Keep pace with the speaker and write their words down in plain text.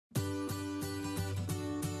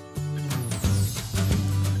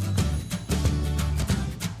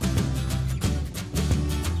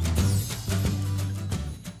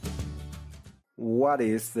what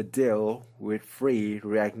is the deal with free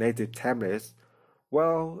React Native templates?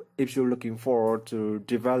 Well, if you're looking forward to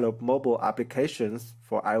develop mobile applications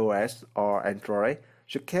for iOS or Android,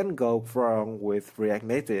 you can go wrong with React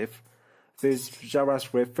Native. This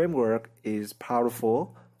JavaScript framework is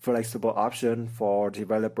powerful, flexible option for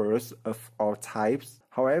developers of all types.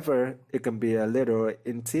 However, it can be a little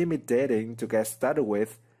intimidating to get started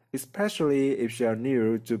with, especially if you're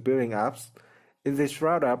new to building apps. In this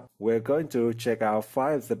roundup, we're going to check out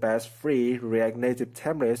 5 of the best free React Native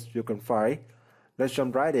templates you can find. Let's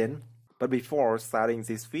jump right in. But before starting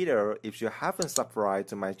this video, if you haven't subscribed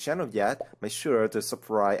to my channel yet, make sure to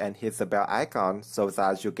subscribe and hit the bell icon so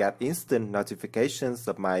that you get instant notifications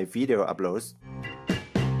of my video uploads.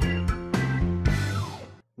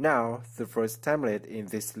 Now, the first template in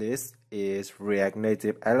this list is React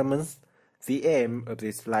Native Elements. The aim of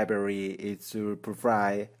this library is to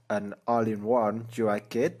provide an all-in-one UI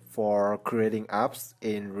kit for creating apps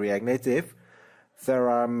in React Native. There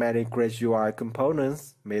are many great UI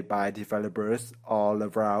components made by developers all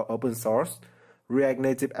around open source. React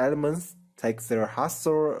Native Elements takes the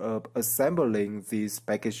hassle of assembling these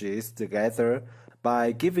packages together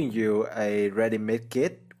by giving you a ready-made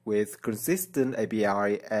kit with consistent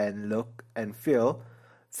API and look and feel.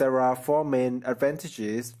 There are 4 main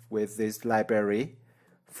advantages with this library.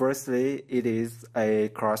 Firstly, it is a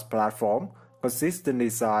cross-platform, consistent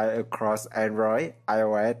design across Android,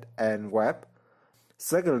 iOS, and web.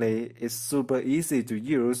 Secondly, it's super easy to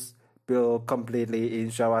use, built completely in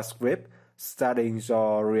JavaScript. Starting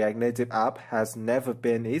your React Native app has never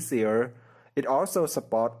been easier. It also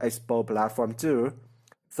supports a Expo platform too.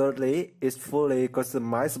 Thirdly, it's fully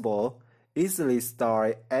customizable. Easily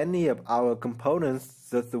style any of our components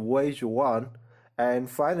just the way you want. And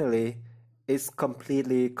finally, it's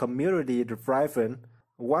completely community-driven,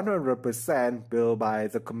 100% built by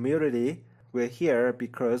the community. We're here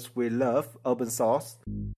because we love open source.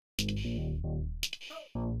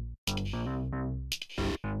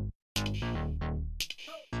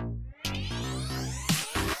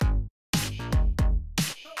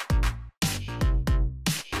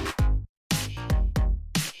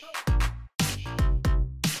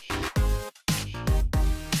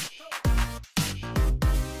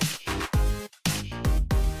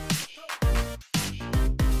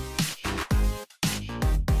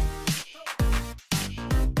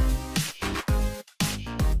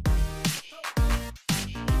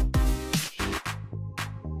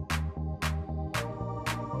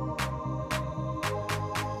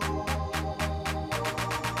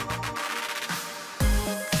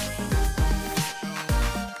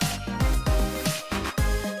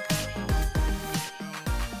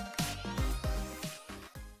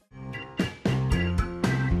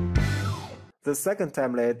 The second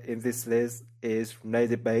template in this list is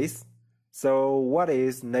NativeBase. So what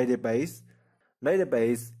is NativeBase?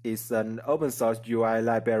 NativeBase is an open source UI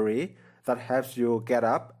library that helps you get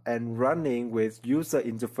up and running with user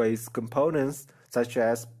interface components such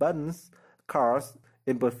as buttons, cards,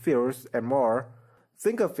 input fields, and more.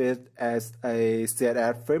 Think of it as a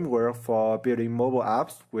CSS framework for building mobile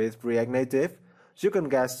apps with React Native. You can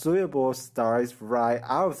get suitable styles right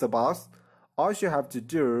out of the box. All you have to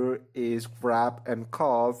do is grab and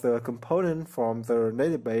call the component from the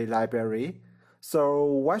NativeBase library. So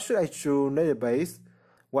why should I choose NativeBase?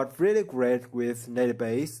 What's really great with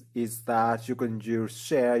NativeBase is that you can use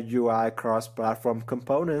shared UI cross-platform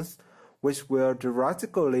components, which will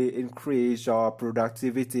drastically increase your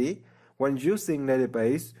productivity. When using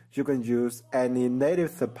NativeBase, you can use any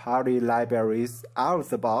native third-party libraries out of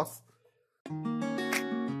the box.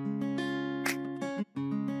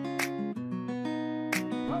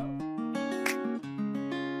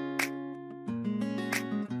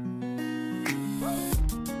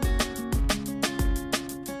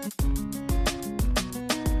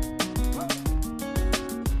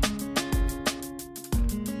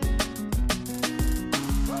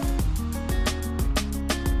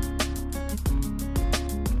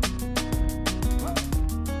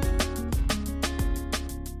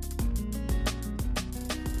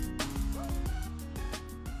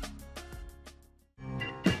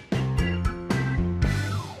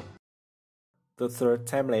 The third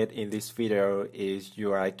template in this video is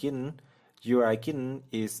Uikin. Uikin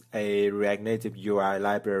is a React Native UI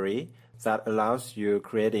library that allows you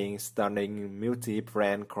creating stunning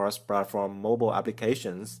multi-brand cross-platform mobile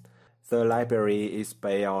applications. The library is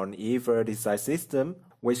based on Ever design system,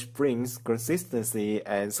 which brings consistency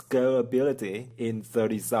and scalability in the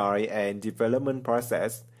design and development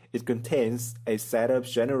process. It contains a set of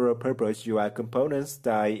general-purpose UI components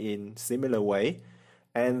styled in similar way.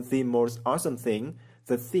 And the most awesome thing,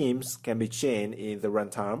 the themes can be changed in the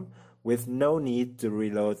runtime with no need to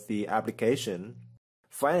reload the application.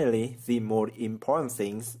 Finally, the most important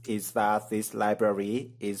thing is that this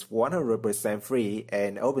library is 100% free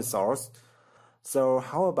and open source. So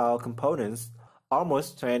how about components?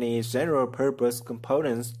 Almost 20 general-purpose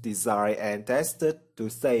components designed and tested to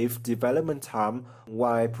save development time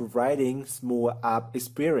while providing smooth app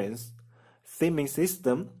experience. Theming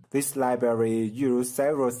system. This library uses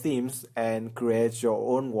several themes and creates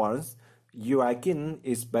your own ones. Uikin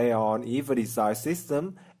is based on Evo design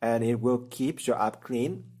system and it will keep your app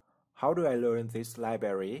clean. How do I learn this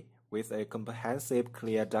library? With a comprehensive,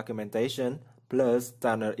 clear documentation, plus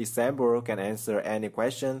standard example can answer any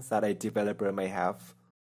questions that a developer may have.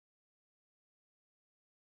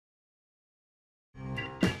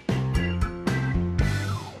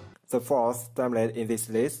 The fourth template in this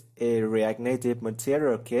list is React Native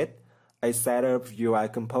MaterialKit, a set of UI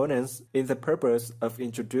components in the purpose of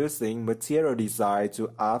introducing material design to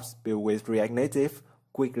apps built with React Native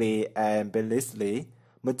quickly and painlessly.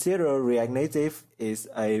 Material React Native is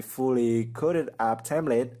a fully coded app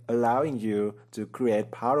template allowing you to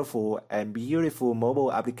create powerful and beautiful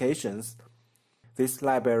mobile applications. This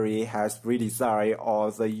library has redesigned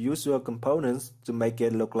all the usual components to make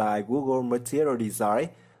it look like Google Material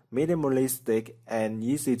Design, minimalistic and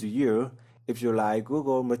easy to use. If you like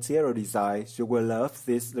Google Material Design, you will love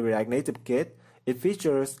this React Native kit. It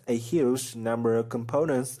features a huge number of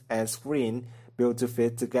components and screens built to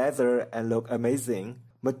fit together and look amazing.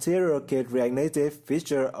 MaterialKit React Native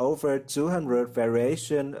features over 200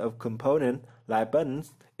 variations of components like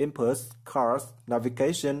buttons, inputs, cards,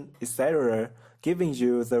 navigation, etc., giving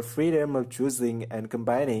you the freedom of choosing and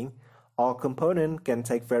combining. All components can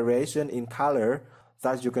take variation in color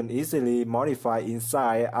that you can easily modify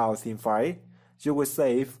inside our theme file. You will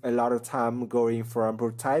save a lot of time going from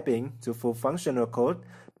prototyping to full functional code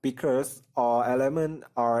because all elements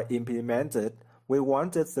are implemented. We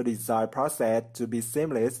wanted the design process to be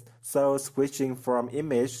seamless, so switching from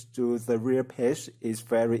image to the real page is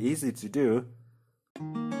very easy to do.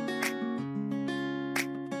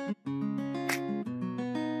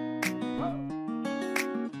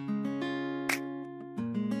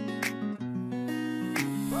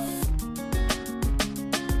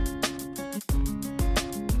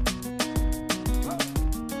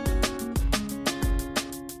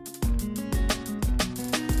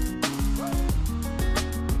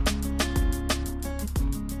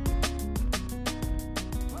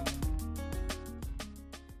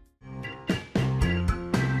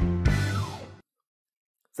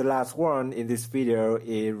 The last one in this video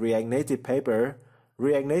is React Native Paper.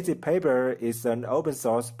 React Native Paper is an open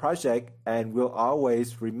source project and will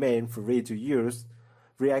always remain free to use.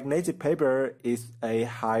 React Native Paper is a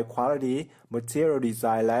high-quality material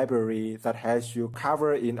design library that has you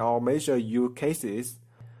covered in all major use cases.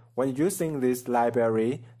 When using this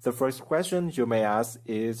library, the first question you may ask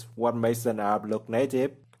is what makes an app look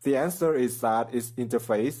native? The answer is that its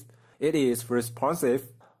interface. It is responsive,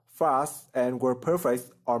 fast, and work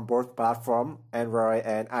perfect on both platforms, Android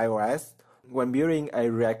and iOS. When building a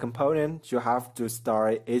React component, you have to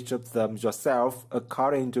start each of them yourself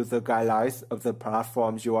according to the guidelines of the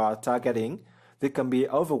platform you are targeting. They can be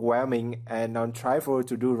overwhelming and non-trivial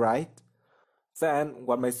to do right. Then,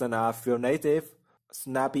 what makes an app feel native?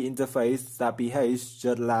 Snappy interface that behaves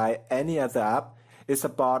just like any other app. It's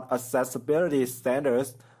about accessibility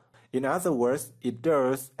standards. In other words, it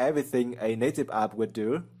does everything a native app would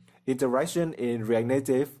do. Interaction in React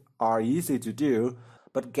Native are easy to do,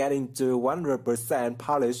 but getting to 100%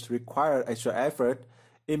 polished requires extra effort.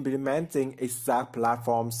 Implementing exact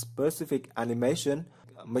platform-specific animation,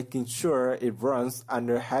 making sure it runs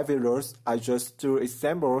under heavy loads are just two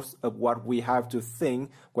examples of what we have to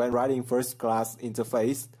think when writing first-class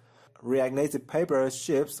interface. React Native Paper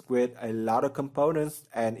ships with a lot of components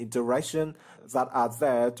and interaction that are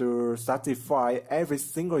there to satisfy every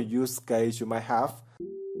single use case you might have.